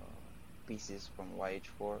pieces from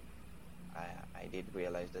YH4, I did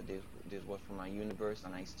realize that this was from my universe,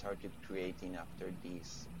 and I started creating after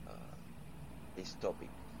this topic.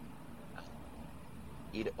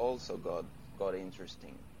 It also got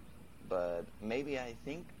interesting, but maybe I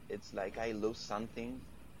think it's like I lose something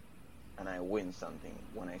and I win something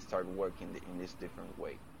when I start working in this different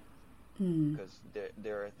way. Because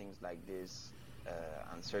there are things like this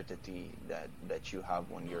uncertainty that you have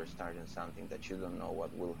when you're starting something, that you don't know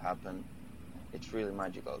what will happen. It's really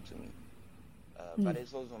magical to me. But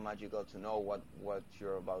it's also magical to know what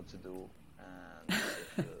you're about to do.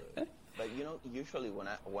 And but you know, usually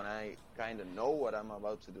when I kind of know what I'm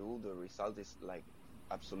about to do, the result is like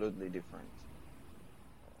absolutely different.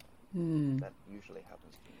 That usually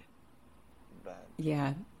happens to me. But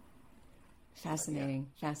yeah,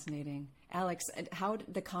 fascinating. Alex, how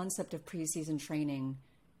the concept of preseason training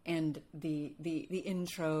and the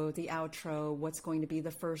intro, the outro, what's going to be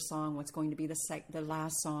the first song, what's going to be the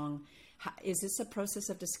last song, is this a process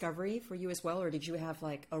of discovery for you as well, or did you have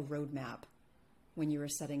like a roadmap when you were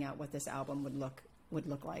setting out what this album would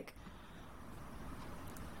look like?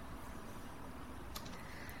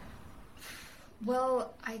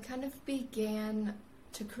 Well, I kind of began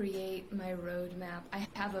to create my roadmap. I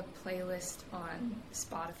have a playlist on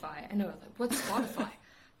Spotify. I know, like, what's Spotify?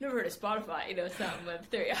 Never heard of Spotify. You know, it's not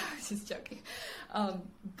Web3. I was just joking.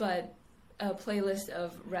 But a playlist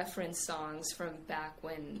of reference songs from back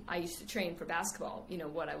when I used to train for basketball. You know,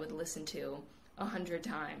 what I would listen to 100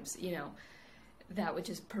 times. You know, that would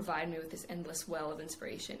just provide me with this endless well of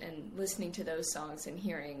inspiration. And listening to those songs and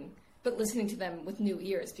listening to them with new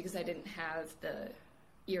ears, because I didn't have the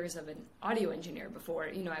ears of an audio engineer before.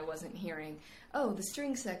 You know, I wasn't hearing, oh, the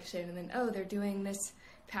string section, and then, oh, they're doing this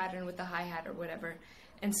pattern with the hi-hat or whatever.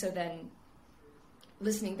 And so then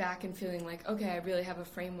listening back and feeling like, okay, I really have a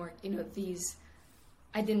framework. You know,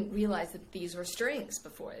 I didn't realize that these were strings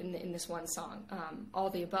before in this one song. All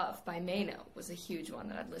the Above by Mano was a huge one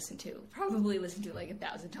that I'd listened to. Probably listened to like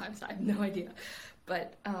 1,000 times. I have no idea.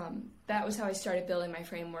 But that was how I started building my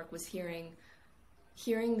framework, was hearing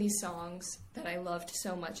these songs that I loved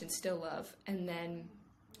so much and still love, and then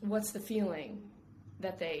what's the feeling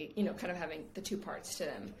that they, you know, kind of having the two parts to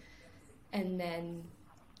them. And then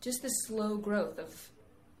just the slow growth of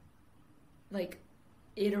like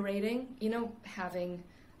iterating, you know, having,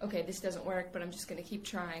 okay, this doesn't work, but I'm just going to keep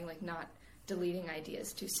trying, like not deleting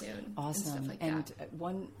ideas too soon. Awesome. And stuff like and that.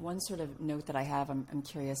 One sort of note that I have, I'm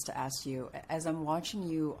curious to ask you, as I'm watching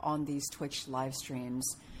you on these Twitch live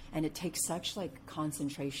streams, and it takes such like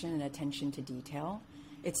concentration and attention to detail,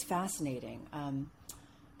 it's fascinating.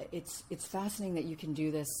 It's fascinating that you can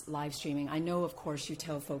do this live streaming. I know, of course, you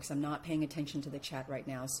tell folks I'm not paying attention to the chat right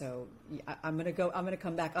now, so I'm gonna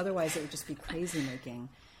come back. Otherwise, it would just be crazy making.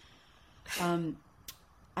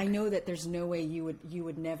 I know that there's no way you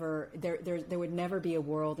would never there would never be a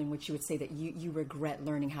world in which you would say that you regret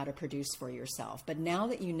learning how to produce for yourself. But now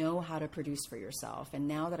that you know how to produce for yourself, and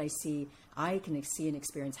now that I can see and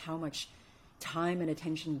experience how much time and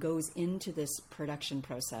attention goes into this production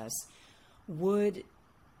process, would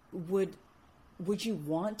you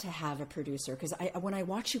want to have a producer? Because when I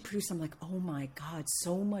watch you produce, I'm like, oh my God,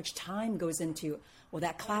 so much time goes into, well,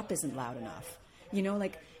 that clap isn't loud enough. You know,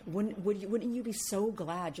 like, wouldn't you be so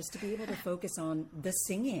glad just to be able to focus on the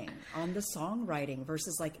singing, on the songwriting,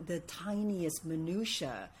 versus like the tiniest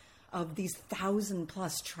minutia of these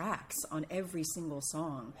 1,000+ tracks on every single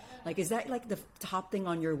song? Like, is that like the top thing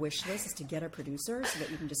on your wish list, is to get a producer so that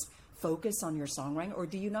you can just focus on your songwriting? Or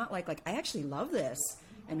do you not like I actually love this,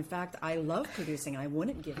 and in fact, I love producing, and I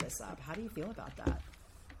wouldn't give this up? How do you feel about that?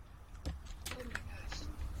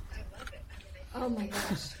 Oh my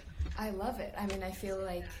gosh, I love it. I mean, I feel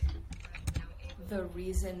like the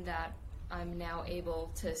reason that I'm now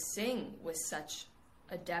able to sing with such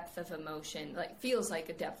a depth of emotion, like feels like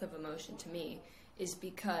a depth of emotion to me, is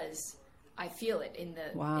because I feel it in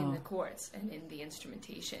the chords and in the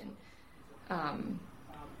instrumentation.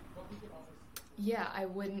 Yeah, I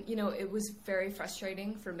wouldn't, it was very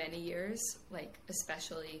frustrating for many years, like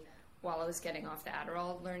especially while I was getting off the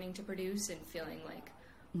Adderall, learning to produce and feeling like,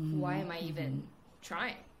 why am I even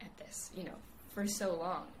trying at this, for so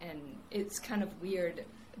long? And it's kind of weird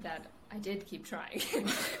that I did keep trying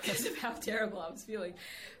because of how terrible I was feeling.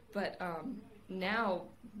 But now,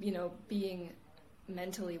 being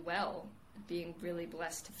mentally well, being really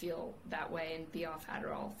blessed to feel that way and be off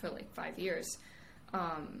Adderall for like 5 years,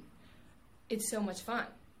 it's so much fun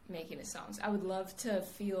making the songs. I would love to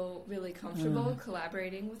feel really comfortable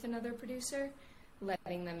collaborating with another producer,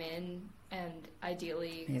 letting them in, and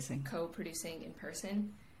ideally co-producing in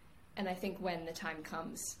person. And I think when the time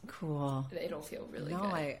comes, cool, it'll feel really good.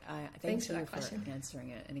 I Thanks thank for you that for question. answering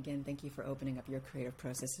it. And again, thank you for opening up your creative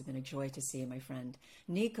process. It's been a joy to see you, my friend.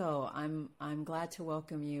 Nico, I'm glad to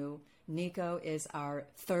welcome you. Nico is our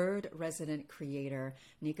third resident creator.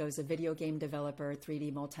 Nico is a video game developer,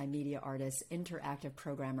 3D multimedia artist, interactive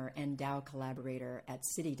programmer, and DAO collaborator at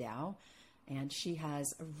CityDAO. And she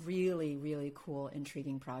has a really, really cool,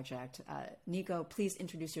 intriguing project. Nico, please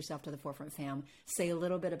introduce yourself to the Forefront fam. Say a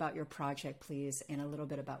little bit about your project, please, and a little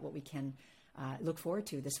bit about what we can look forward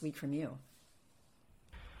to this week from you.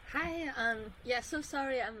 Hi, so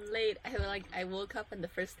sorry I'm late. I woke up and the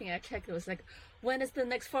first thing I checked was like, when is the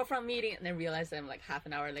next Forefront meeting? And I realized I'm like half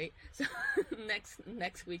an hour late. So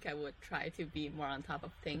next week I would try to be more on top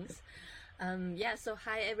of things. So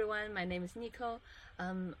hi everyone, my name is Nico.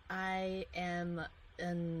 I am,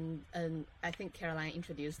 I think Caroline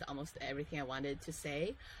introduced almost everything I wanted to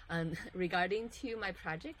say. Regarding to my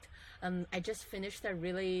project, I just finished a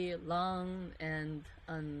really long and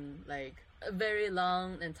a very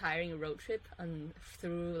long and tiring road trip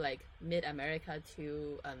through like mid-America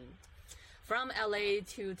to from LA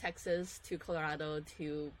to Texas to Colorado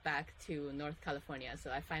to back to North California.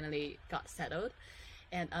 So I finally got settled,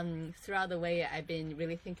 and throughout the way I've been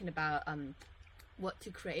really thinking about what to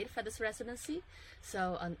create for this residency.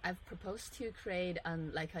 So I've proposed to create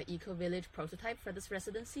like an eco-village prototype for this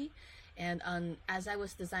residency. And as I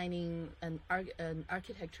was designing an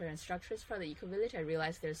architecture and structures for the eco-village, I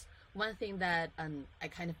realized there's one thing that I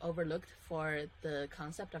kind of overlooked for the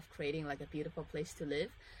concept of creating like a beautiful place to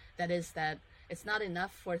live. That is that it's not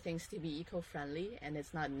enough for things to be eco-friendly, and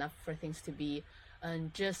it's not enough for things to be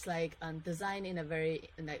just like designed in a very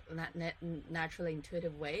naturally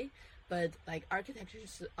intuitive way. But like architecture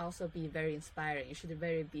should also be very inspiring.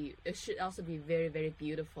 It should also be very, very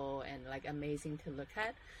beautiful and like amazing to look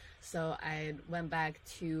at. So I went back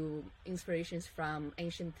to inspirations from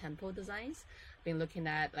ancient temple designs. Been looking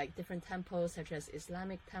at like different temples, such as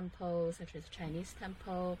Islamic temple, such as Chinese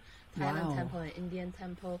temple, Thailand temple, and Indian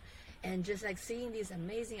temple, and just like seeing these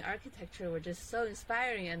amazing architecture were just so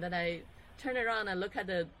inspiring. And then I turn around and look at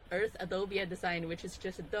the Earth Adobe design, which is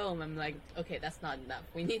just a dome. I'm like, okay, that's not enough.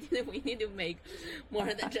 We need to make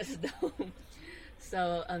more than just a dome.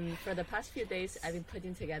 So for the past few days, I've been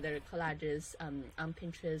putting together collages on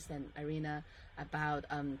Pinterest and Arena about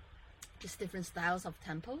just different styles of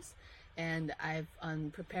temples, and I've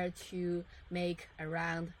prepared to make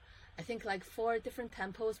around, I think, like 4 different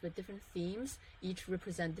temples with different themes, each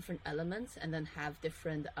represent different elements, and then have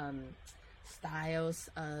different styles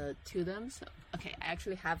to them. So, okay, I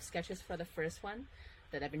actually have sketches for the first one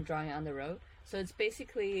that I've been drawing on the road. So it's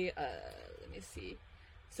basically, let me see.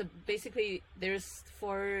 So basically, there's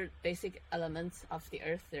 4 basic elements of the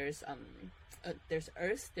earth. There's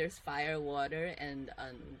earth, there's fire, water, and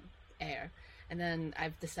air. And then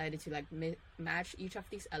I've decided to like match each of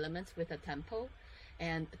these elements with a temple,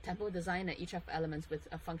 and temple design at each of elements with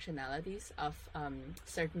functionalities of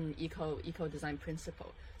certain eco design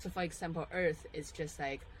principle. So for example, earth is just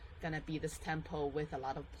like gonna be this temple with a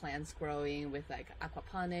lot of plants growing with like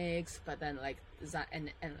aquaponics, but then like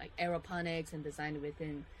design and like aeroponics, and designed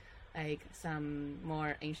within like some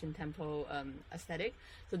more ancient temple aesthetic.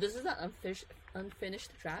 So this is an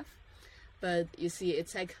unfinished draft, but you see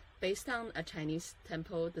it's like based on a Chinese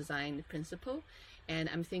temple design principle. And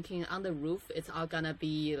I'm thinking on the roof, it's all gonna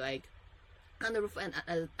be like, on the roof and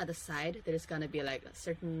at the side, there's gonna be like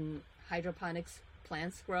certain hydroponics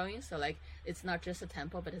plants growing. So like, it's not just a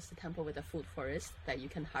temple, but it's a temple with a food forest that you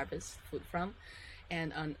can harvest food from.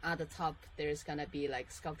 And at the top, there's gonna be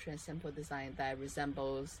like sculpture and simple design that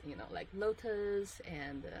resembles, like lotus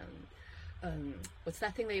and what's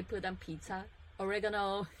that thing that you put on pizza?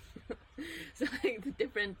 Oregano. So like the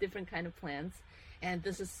different kind of plants. And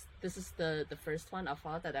this is the first one of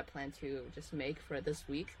all that I plan to just make for this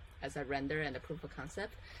week as a render and a proof of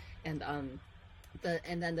concept. And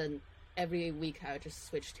then the every week I would just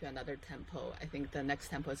switch to another tempo. I think the next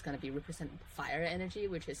tempo is going to be represent fire energy,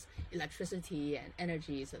 which is electricity and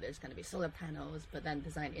energy. So there's going to be solar panels, but then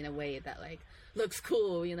designed in a way that like looks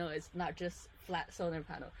cool. You know, it's not just flat solar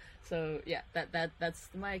panel. So yeah, that's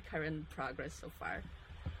my current progress so far.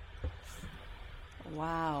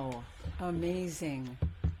 Wow, amazing.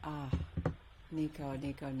 Nico.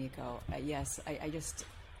 Yes, I just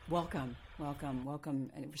welcome. And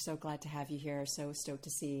we're so glad to have you here. So stoked to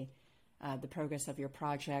see the progress of your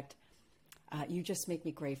project. You just make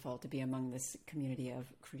me grateful to be among this community of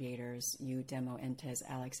creators. You, Demo, Entes,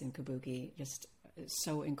 Alex, and Kabuki, just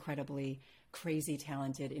so incredibly crazy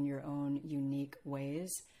talented in your own unique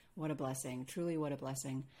ways. What a blessing. Truly, what a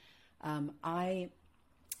blessing. I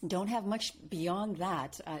don't have much beyond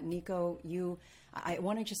that. Nico, I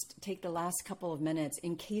want to just take the last couple of minutes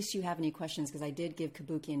in case you have any questions, because I did give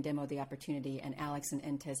Kabuki and Demo the opportunity, and Alex and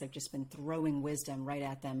Entes have just been throwing wisdom right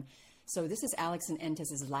at them. So this is Alex and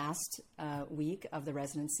Entes' last week of the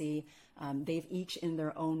residency. They've each in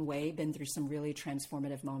their own way been through some really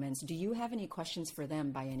transformative moments. Do you have any questions for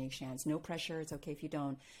them by any chance? No pressure. It's okay if you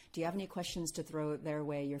don't. Do you have any questions to throw their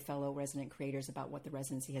way, your fellow resident creators, about what the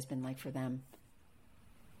residency has been like for them?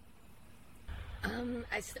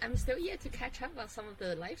 I'm still yet to catch up on some of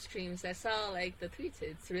the live streams. I saw like the tweets.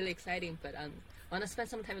 It's really exciting, but I want to spend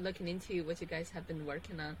some time looking into what you guys have been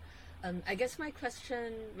working on. I guess my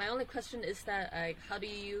only question is that how do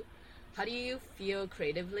you feel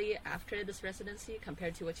creatively after this residency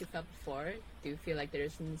compared to what you felt before? Do you feel like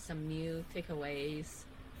there's some new takeaways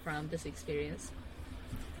from this experience?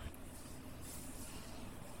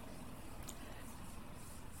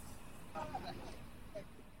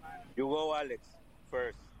 You go, Alex,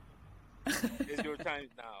 first. It's your time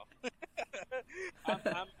now. I'm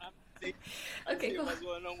Okay, cool. What's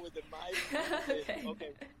going on with the mic?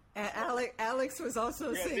 Okay. Alex was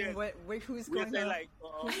also saying, yes. Who's going on? Like,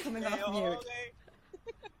 who's coming off mute?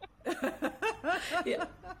 Okay. Yeah.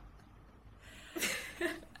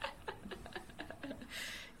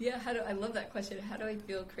 Yeah, I love that question. How do I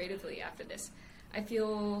feel creatively after this? I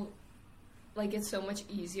feel like it's so much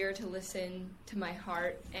easier to listen to my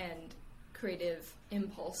heart and creative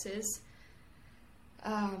impulses.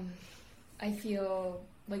 I feel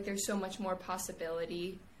like there's so much more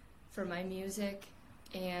possibility for my music,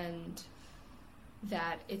 and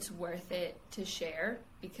that it's worth it to share,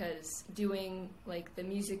 because doing like the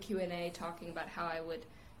music Q&A, talking about how I would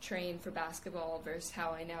train for basketball versus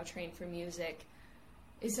how I now train for music,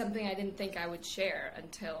 is something I didn't think I would share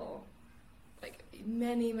until like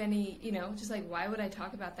many, just like, why would I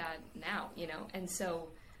talk about that now, And so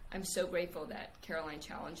I'm so grateful that Caroline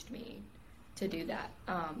challenged me to do that.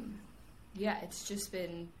 Yeah, it's just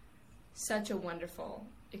been such a wonderful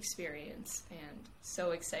experience, and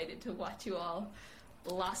so excited to watch you all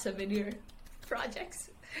blossom in your projects.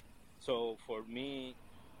 So for me,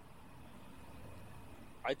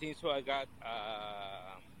 I think so. I got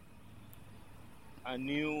a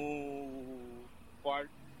new part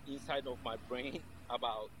inside of my brain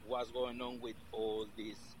about what's going on with all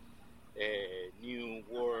this new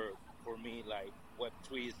world for me. Like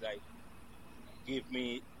Web3 is like give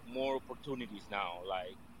me more opportunities now.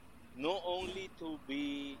 Like not only to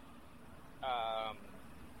be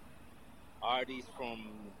artists from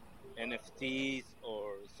NFTs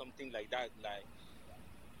or something like that, like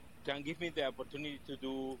can give me the opportunity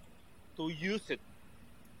to use it,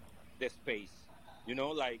 the space,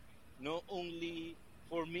 like not only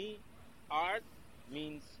for me, art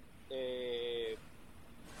means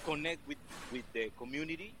connect with the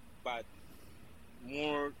community, but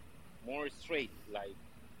more straight. Like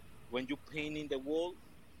when you paint in the wall,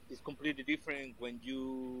 it's completely different when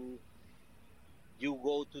you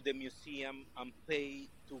go to the museum and pay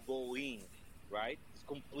to go in, right? It's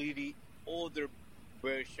completely other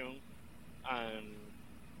version, and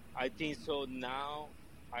I think so now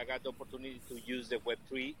I got the opportunity to use the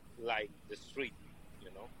Web3 like the street,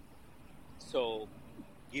 So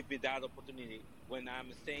give me that opportunity. When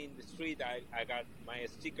I'm staying in the street, I got my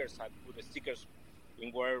stickers. I put the stickers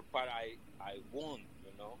in where part I want,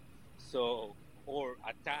 So, or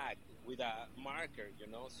a tag with a marker,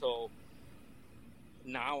 So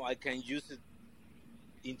now I can use it,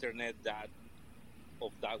 internet that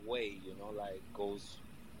way, like goes.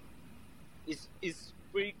 It's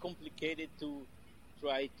pretty complicated to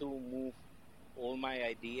try to move all my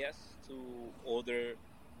ideas to other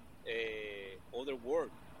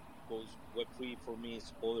world, because Web3 for me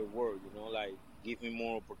is other world, like give me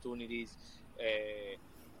more opportunities,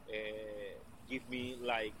 give me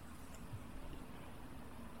like,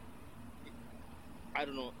 I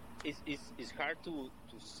don't know, it's hard to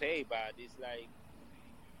say, but it's like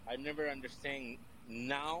I never understand.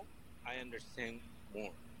 Now I understand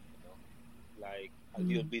more, like a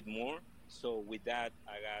little bit more. So with that,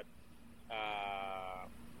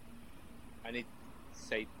 I need to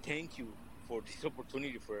say thank you for this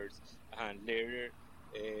opportunity first, and later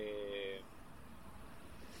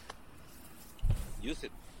use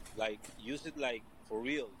it like for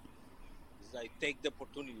real. It's like take the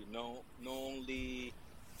opportunity. No only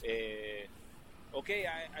okay,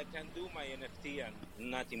 I can do my NFT and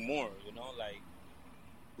nothing more. Like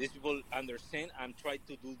these people understand. I'm trying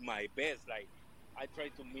to do my best. Like I try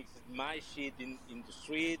to mix my shit in the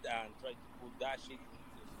street and try to put that shit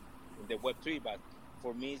in the Web3. But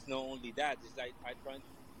for me, it's not only that. It's like I try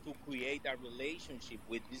to create a relationship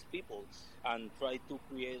with these people and try to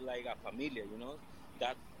create like a familia.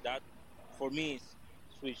 That for me is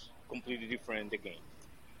switch completely different again.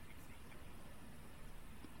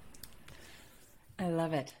 I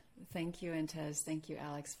love it. Thank you, Intez. Thank you,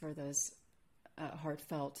 Alex, for those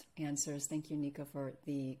heartfelt answers. Thank you, Nico, for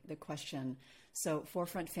the question. So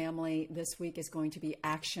Forefront Family this week is going to be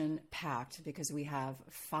action-packed because we have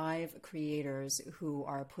 5 creators who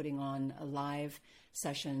are putting on live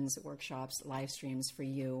sessions, workshops, live streams for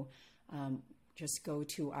you. Just go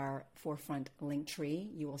to our Forefront link tree.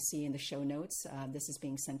 You will see in the show notes. This is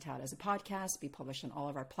being sent out as a podcast, be published on all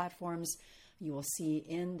of our platforms. You will see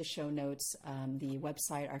in the show notes the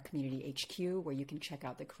website, our Community HQ, where you can check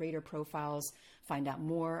out the creator profiles, find out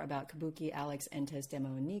more about Kabuki, Alex, Intez, Demo,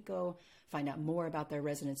 and Nico, find out more about their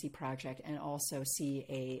residency project, and also see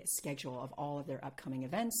a schedule of all of their upcoming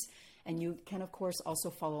events. And you can, of course,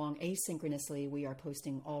 also follow along asynchronously. We are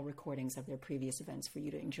posting all recordings of their previous events for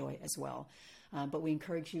you to enjoy as well. But we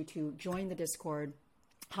encourage you to join the Discord,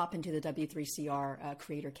 hop into the W3CR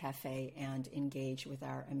Creator Cafe, and engage with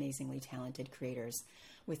our amazingly talented creators.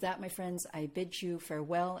 With that, my friends, I bid you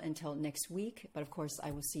farewell until next week. But of course,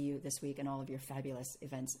 I will see you this week in all of your fabulous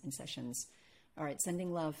events and sessions. All right,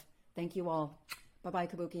 sending love. Thank you all. Bye-bye,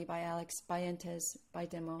 Kabuki. Bye, Alex. Bye, Intez. Bye,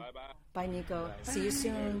 Demo. Bye-bye. Bye, Nico. Bye. See you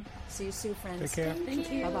soon. See you soon, friends. Take care. Thank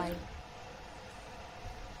you. Bye-bye.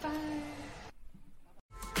 Bye.